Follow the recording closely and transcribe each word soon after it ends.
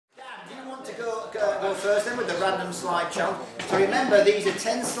go first then with the random slide challenge. So remember, these are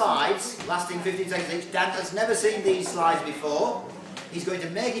 10 slides lasting 15 seconds each. Dan has never seen these slides before. He's going to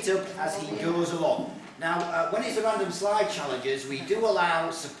make it up as he goes along. Now, when it's the random slide challenges, we do allow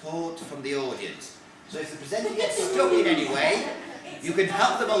support from the audience. So if the presenter gets stuck in any way, you can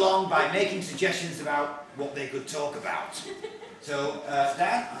help them along by making suggestions about what they could talk about. So,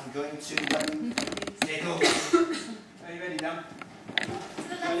 Dan, I'm going to take over. Are you ready, Dan?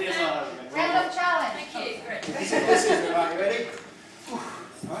 Random challenge. Thank you. Great. This is it, right, you ready?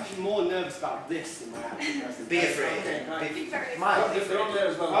 I'm actually more nervous about this than my actual person. Be afraid. Okay, right. Be very Mike, They're on there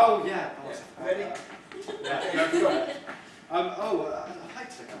as well. Oh, yeah. Ready? Yeah. I'd like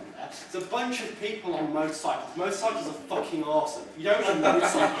to come there. There's a bunch of people on motorcycles. Motorcycles are fucking awesome. If you don't have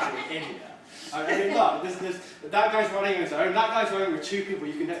motorcycles, you're an idiot. I mean, look, that guy's running on his own, that guy's running with 2 people.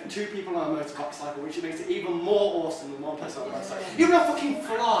 You can get 2 people on a motorcycle, which makes it even more awesome than 1 person on a motorcycle. You can fucking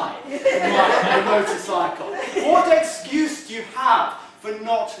fly on a motorcycle. What excuse do you have for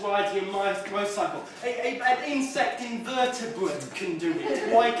not riding a motorcycle? An insect invertebrate can do it.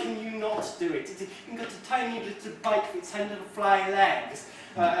 Why can you not do it? You've got a tiny little bike with its 10 little fly legs.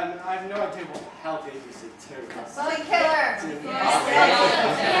 I have no idea what the hell it is too. Bully killer.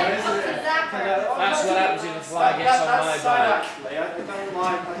 That's what happens if the fly gets on my bike. Actually, I don't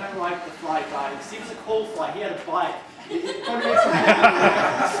like the fly guy. He was a cool fly. He had a bike.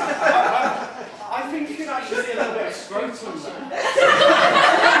 I think you can actually see a little bit of scrotum there.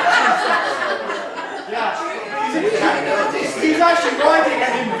 Yeah. He's actually riding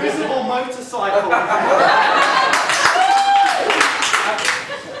an invisible motorcycle.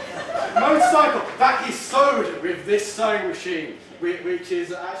 Motorcycle that is sewed with this sewing machine, which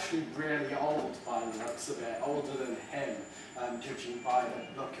is actually really old by the looks of it, older than him, judging by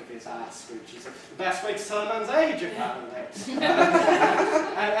the look of his ass, which is the best way to tell a man's age, apparently.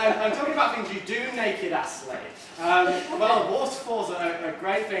 And talking about things you do naked-assly, well, waterfalls are a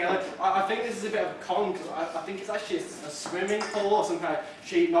great thing. I think this is a bit of a con, because I think it's actually a swimming pool or some kind of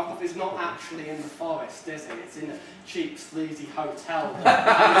cheap knockoff. It's not actually in the forest, is it? It's in a cheap, sleazy hotel.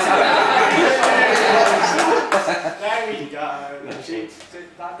 There we go.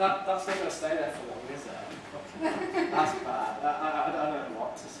 That's not going to stay there for long, is it? That's bad. I don't know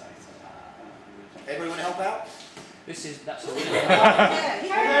what to say to that. Anybody want to help out? That's a really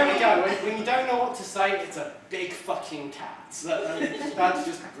There we go. When you don't know what to say, it's a big fucking cat. That's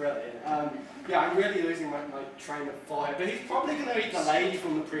just brilliant. Yeah, I'm really losing my train of thought, but he's probably going to eat the lady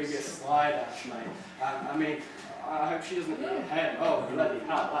from the previous slide, actually. I mean, I hope she doesn't eat him. Oh, bloody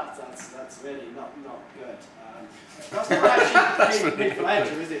hell, that's really not good. That's not actually Heath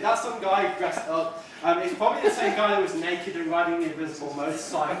Ledger, is it? That's some guy dressed up. It's probably the same guy that was naked and riding the invisible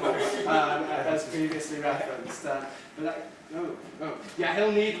motorcycle, as previously referenced. Yeah,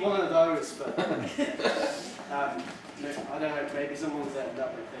 he'll need one of those, but I don't know, maybe someone's ended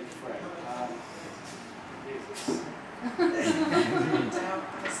up with big for it. Jesus.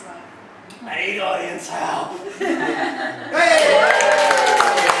 Hey, audience, help! Hey!